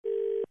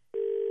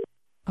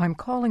I'm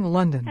calling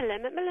London. Hello,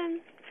 Macmillan.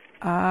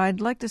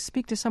 I'd like to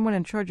speak to someone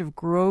in charge of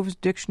Grove's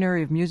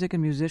Dictionary of Music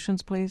and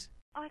Musicians, please.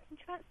 I can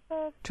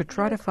transfer... To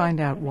try to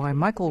find out why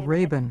Michael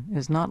Rabin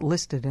is not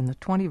listed in the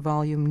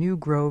 20-volume New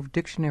Grove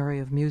Dictionary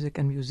of Music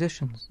and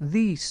Musicians,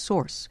 the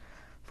source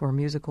for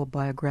musical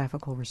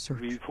biographical research.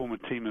 We form a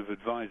team of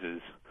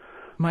advisors.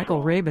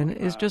 Michael Rabin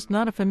is just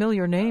not a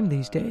familiar name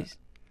these days.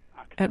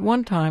 At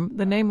one time,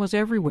 the name was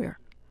everywhere.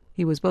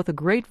 He was both a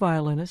great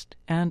violinist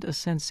and a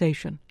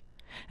sensation,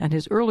 and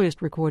his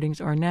earliest recordings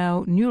are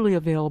now newly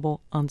available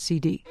on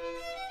CD.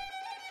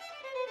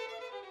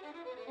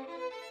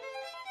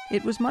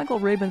 It was Michael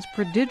Rabin's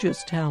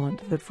prodigious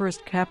talent that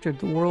first captured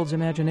the world's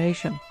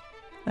imagination.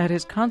 At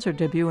his concert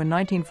debut in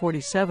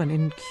 1947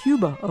 in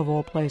Cuba, of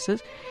all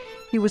places,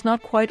 he was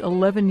not quite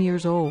 11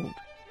 years old.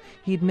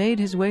 He'd made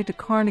his way to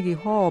Carnegie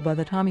Hall by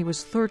the time he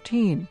was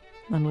 13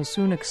 and was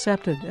soon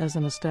accepted as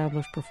an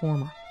established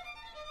performer.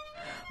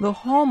 The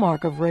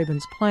hallmark of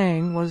Rabin's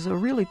playing was a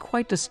really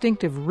quite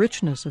distinctive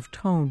richness of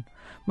tone,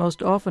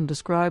 most often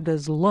described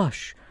as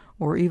lush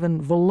or even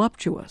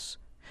voluptuous.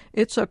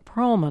 Itzhak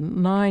Perlman,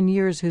 9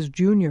 years his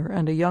junior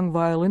and a young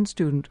violin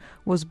student,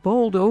 was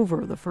bowled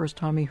over the first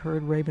time he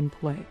heard Rabin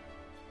play.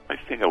 I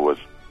think I was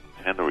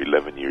 10 or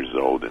 11 years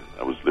old, and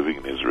I was living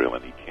in Israel,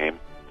 and he came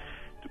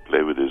to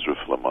play with Israel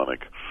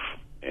Philharmonic,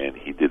 and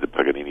he did the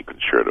Paganini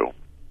Concerto.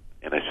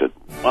 And I said,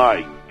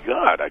 my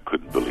God, I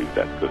couldn't believe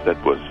that, because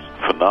that was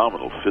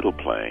phenomenal fiddle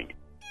playing.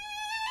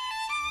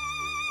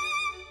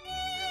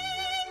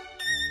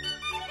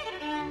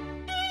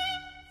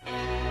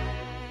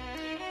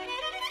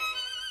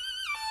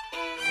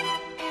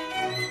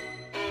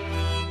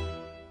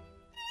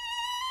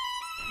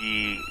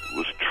 He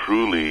was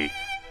truly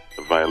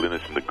a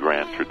violinist in the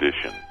grand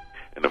tradition.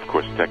 And of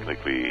course,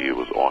 technically, it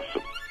was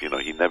awesome. You know,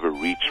 he never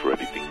reached for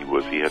anything.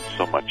 He had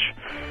so much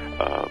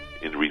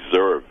in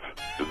reserve.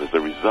 And as a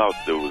result,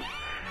 there was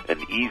an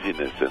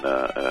easiness and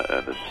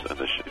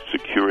a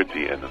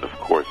security, and then, of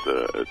course,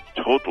 a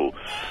total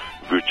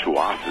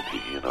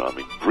virtuosity,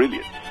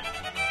 brilliance.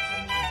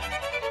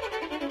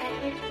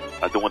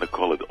 I don't want to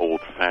call it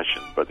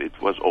old-fashioned, but it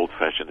was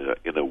old-fashioned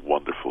in a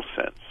wonderful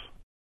sense.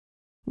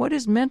 What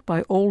is meant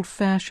by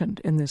old-fashioned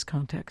in this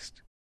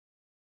context?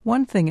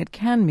 One thing it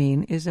can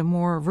mean is a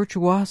more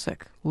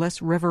virtuosic,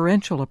 less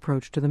reverential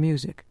approach to the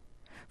music.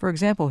 For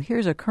example,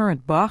 here's a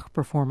current Bach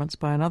performance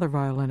by another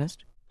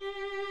violinist.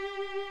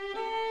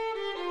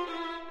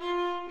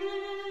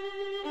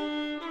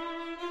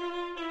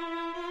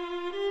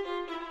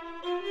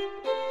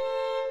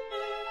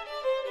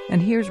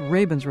 And here's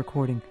Rabin's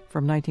recording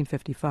from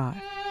 1955.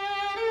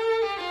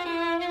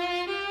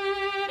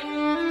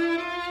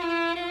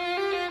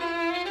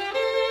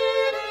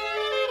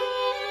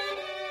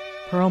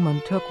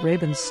 Perlman took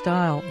Rabin's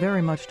style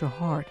very much to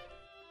heart.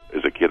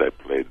 As a kid, I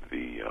played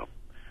the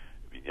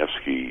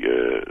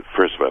Wieniawski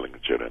first violin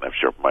concerto in F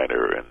sharp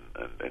minor,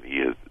 and he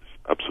has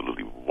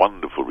absolutely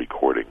wonderful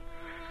recording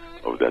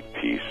of that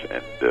piece,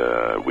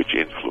 and which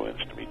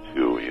influenced me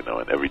too.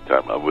 And every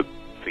time I would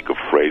think of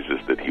phrases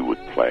that he would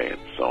play and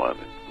so on,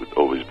 it would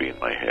always be in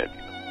my head.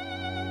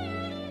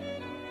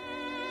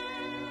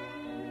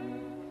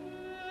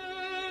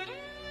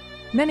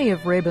 Many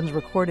of Rabin's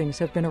recordings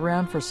have been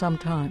around for some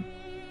time,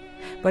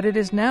 but it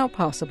is now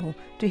possible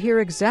to hear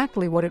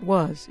exactly what it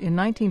was in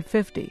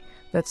 1950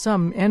 that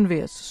some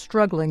envious,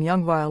 struggling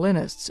young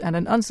violinists and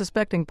an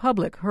unsuspecting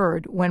public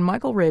heard when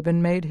Michael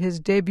Rabin made his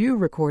debut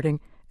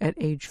recording at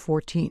age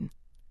 14.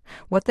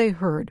 What they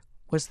heard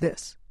was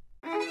this.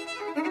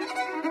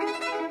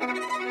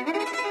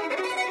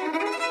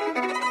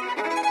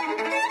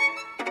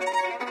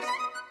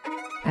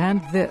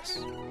 And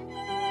this.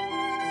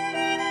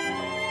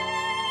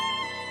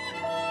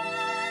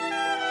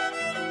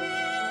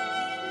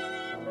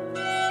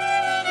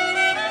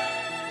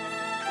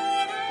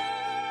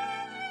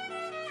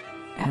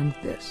 And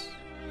this.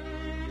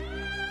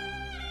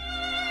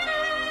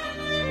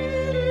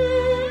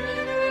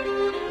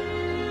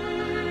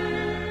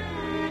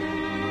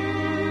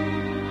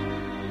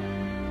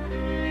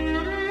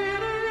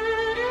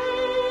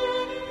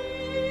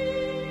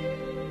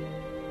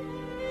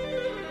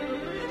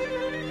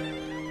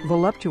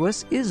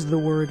 Voluptuous is the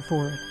word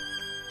for it.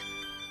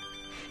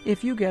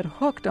 If you get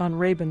hooked on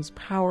Rabin's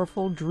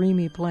powerful,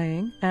 dreamy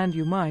playing, and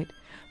you might,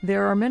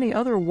 there are many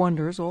other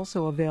wonders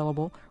also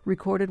available,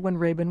 recorded when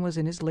Rabin was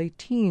in his late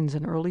teens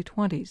and early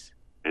 20s.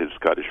 His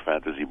Scottish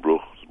Fantasy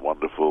Bruch was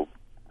wonderful,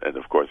 and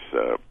of course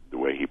the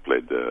way he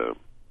played the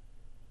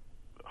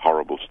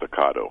horrible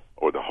staccato,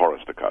 or the horror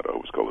staccato, I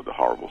always call it the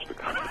horrible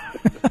staccato.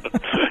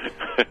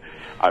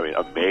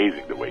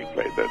 Amazing the way he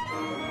played that.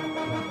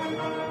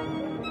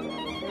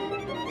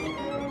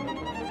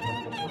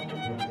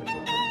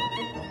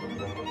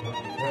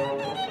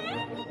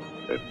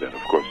 And then,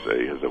 of course,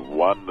 he has a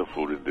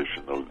wonderful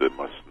rendition of the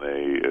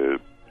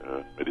Massenet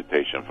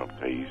meditation from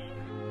Thais.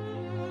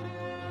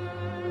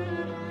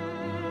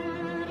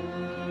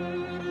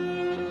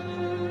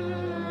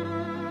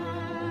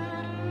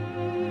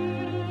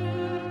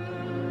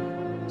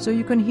 So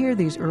you can hear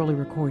these early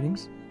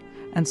recordings,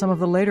 and some of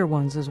the later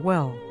ones as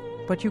well,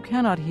 but you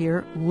cannot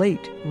hear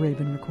late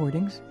Rabin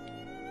recordings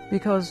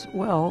because,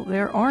 well,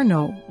 there are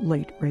no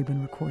late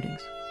Rabin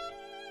recordings.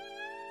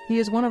 He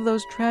is one of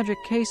those tragic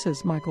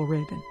cases, Michael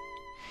Rabin.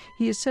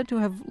 He is said to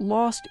have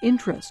lost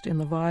interest in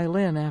the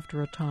violin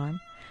after a time,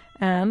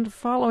 and,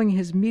 following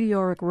his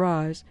meteoric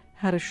rise,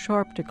 had a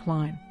sharp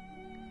decline.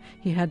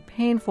 He had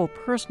painful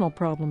personal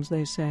problems,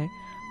 they say,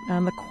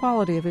 and the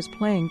quality of his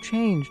playing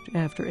changed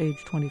after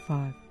age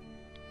 25.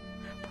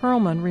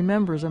 Perlman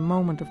remembers a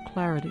moment of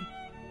clarity.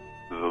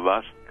 The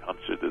last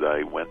concert that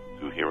I went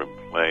to hear him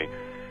play,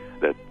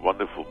 that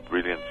wonderful,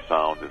 brilliant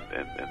sound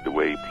and the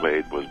way he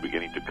played was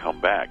beginning to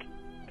come back.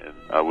 And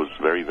I was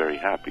very, very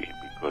happy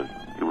because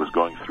he was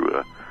going through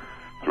a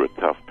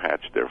tough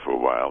patch there for a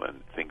while,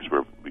 and things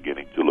were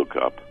beginning to look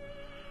up.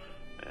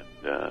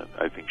 And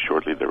I think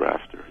shortly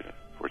thereafter, he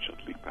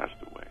unfortunately passed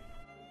away.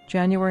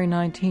 January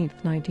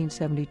 19th,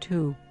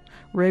 1972,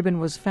 Rabin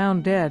was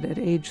found dead at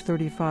age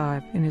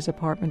 35 in his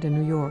apartment in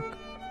New York.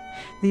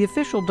 The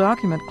official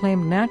document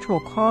claimed natural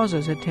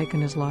causes had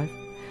taken his life.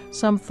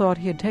 Some thought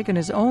he had taken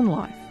his own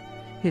life.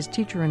 His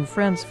teacher and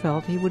friends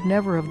felt he would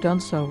never have done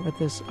so at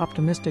this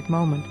optimistic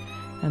moment,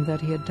 and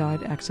that he had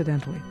died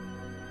accidentally.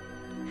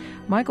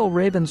 Michael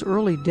Rabin's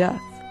early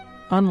death,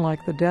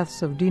 unlike the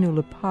deaths of Dinu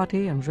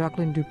Lipaty and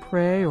Jacqueline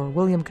Dupre or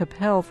William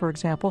Capel, for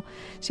example,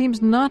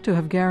 seems not to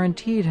have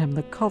guaranteed him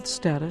the cult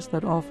status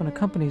that often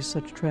accompanies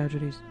such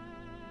tragedies.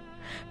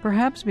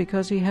 Perhaps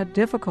because he had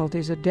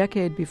difficulties a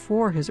decade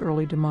before his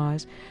early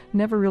demise,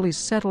 never really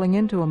settling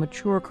into a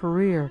mature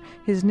career,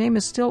 his name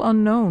is still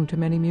unknown to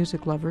many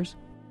music lovers.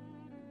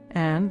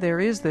 And there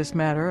is this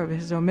matter of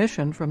his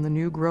omission from the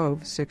New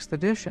Grove 6th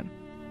edition.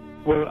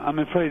 Well, I'm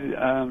afraid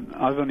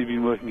I've only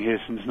been working here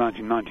since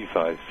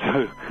 1995,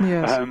 so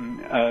yes.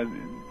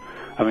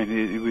 I mean,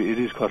 it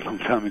is quite a long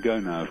time ago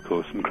now, of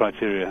course, and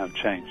criteria have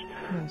changed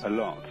a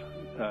lot.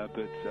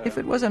 But if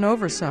it was an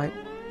oversight,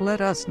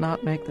 let us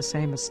not make the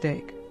same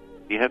mistake.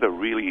 He had a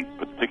really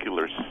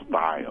particular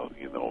style,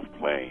 of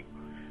playing.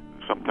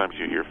 Sometimes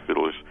you hear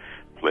fiddlers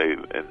play,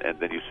 and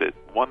then you say,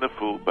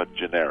 wonderful but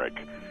generic.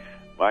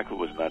 Michael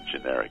was not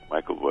generic.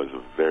 Michael was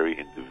a very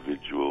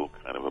individual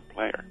kind of a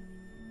player.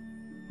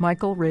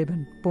 Michael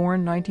Rabin,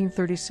 born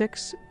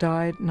 1936,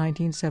 died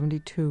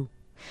 1972.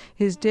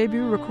 His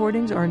debut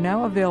recordings are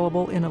now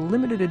available in a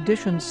limited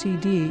edition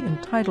CD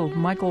entitled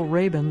Michael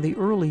Rabin, The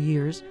Early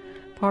Years,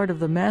 part of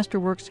the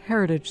Masterworks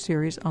Heritage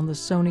series on the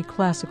Sony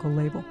Classical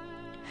label.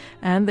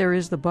 And there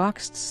is the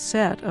boxed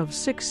set of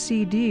 6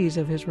 CDs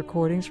of his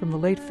recordings from the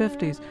late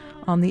 50s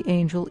on the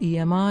Angel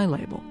EMI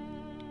label.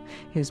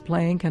 His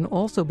playing can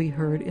also be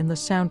heard in the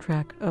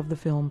soundtrack of the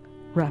film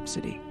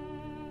Rhapsody.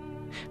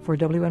 For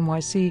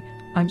WNYC,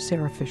 I'm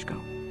Sarah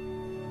Fishko.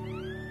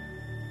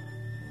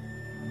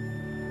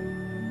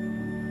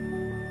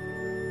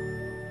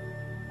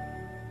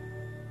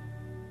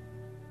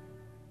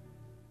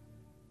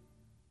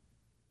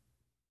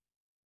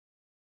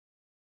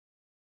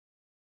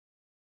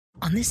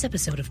 On this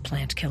episode of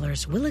Plant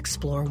Killers, we'll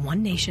explore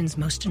one nation's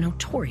most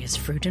notorious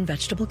fruit and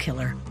vegetable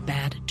killer,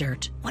 bad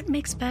dirt. What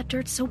makes bad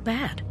dirt so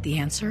bad? The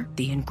answer?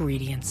 The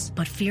ingredients.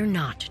 But fear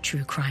not,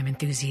 true crime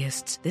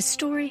enthusiasts. This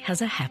story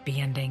has a happy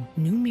ending.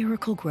 New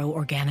Miracle-Gro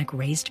Organic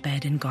Raised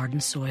Bed and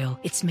Garden Soil.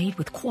 It's made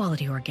with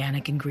quality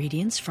organic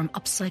ingredients from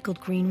upcycled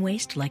green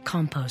waste like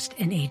compost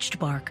and aged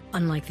bark.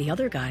 Unlike the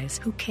other guys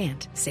who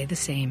can't say the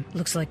same.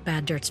 Looks like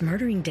bad dirt's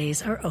murdering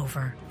days are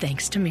over,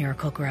 thanks to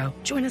Miracle-Gro.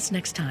 Join us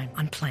next time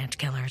on Plant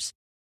Killers.